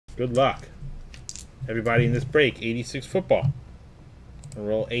Good luck. Everybody in this break, 86 football. We'll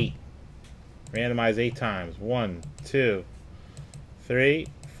roll 8. Randomize 8 times. 1, 2, 3,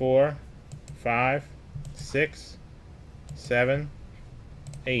 4, 5, 6, 7,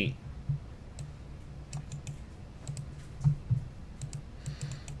 8.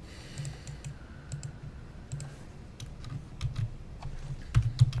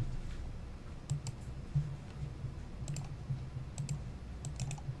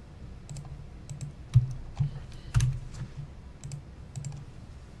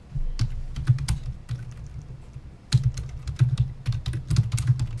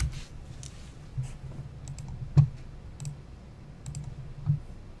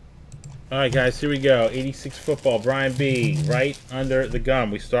 All right, guys, here we go. 86 football, Brian B. Right under the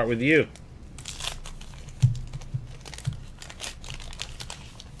gum. We start with you.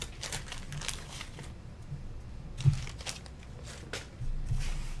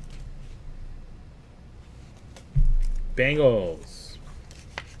 Bengals.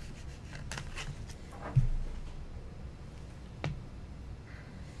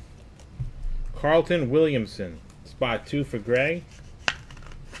 Carlton Williamson. Spot 2 for Gray.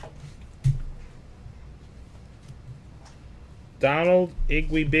 Donald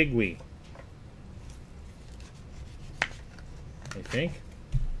Igwe I think.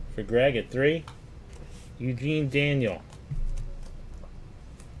 For Greg at 3. Eugene Daniel.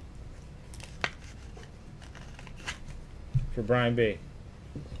 For Brian B.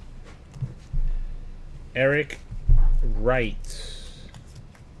 Eric Wright.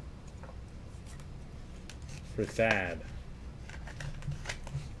 For Thad.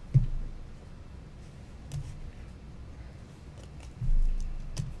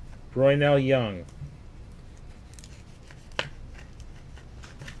 Roynell Young.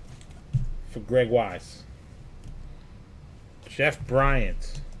 For Greg Wise. Jeff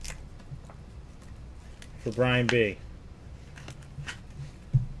Bryant. For Brian B.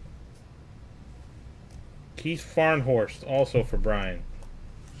 Keith Farnhorst, also for Brian.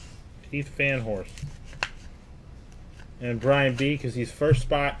 Keith Fanhorst. And Brian B, because he's first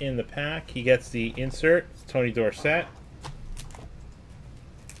spot in the pack, he gets the insert. It's Tony Dorsett.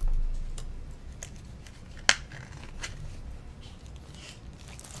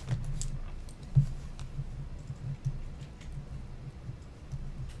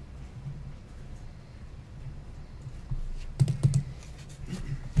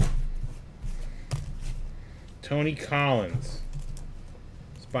 Tony Collins,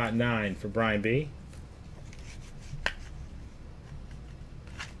 spot 9 for Brian B.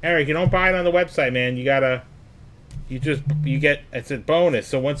 Eric, you don't buy it on the website, man. You gotta, you get, it's a bonus.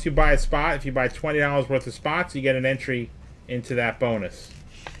 So once you buy a spot, if you buy $20 worth of spots, you get an entry into that bonus.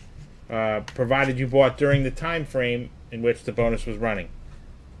 Provided you bought during the time frame in which the bonus was running.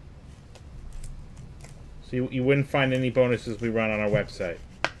 So you wouldn't find any bonuses we run on our website.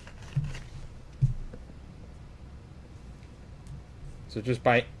 So just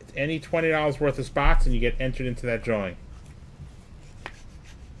buy any $20 worth of spots and you get entered into that drawing.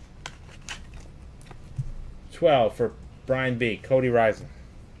 12 for Brian B. Cody Risen.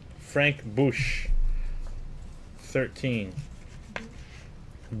 Frank Bush. 13.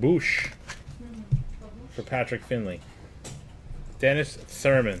 Bush. For Patrick Finley. Dennis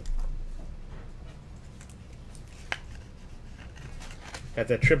Thurman. Got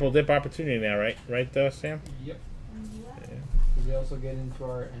that triple dip opportunity now, right? Right, Sam? Yep. We also get into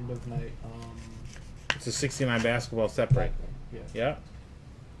our end of night. It's a 69 basketball set break. Yeah. Yeah.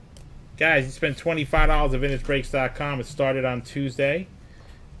 Guys, you spent $25 at VintageBreaks.com. It started on Tuesday.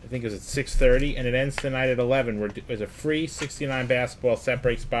 I think it was at 6:30, and it ends tonight at 11. There's a free 69 basketball set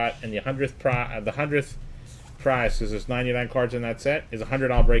break spot, and the 100th prize, because there's 99 cards in that set, is a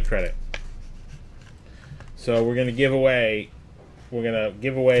 $100 break credit. So we're gonna give away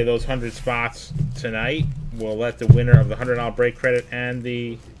those 100 spots tonight. We'll let the winner of the $100 break credit and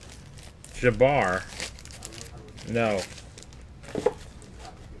the Jabbar know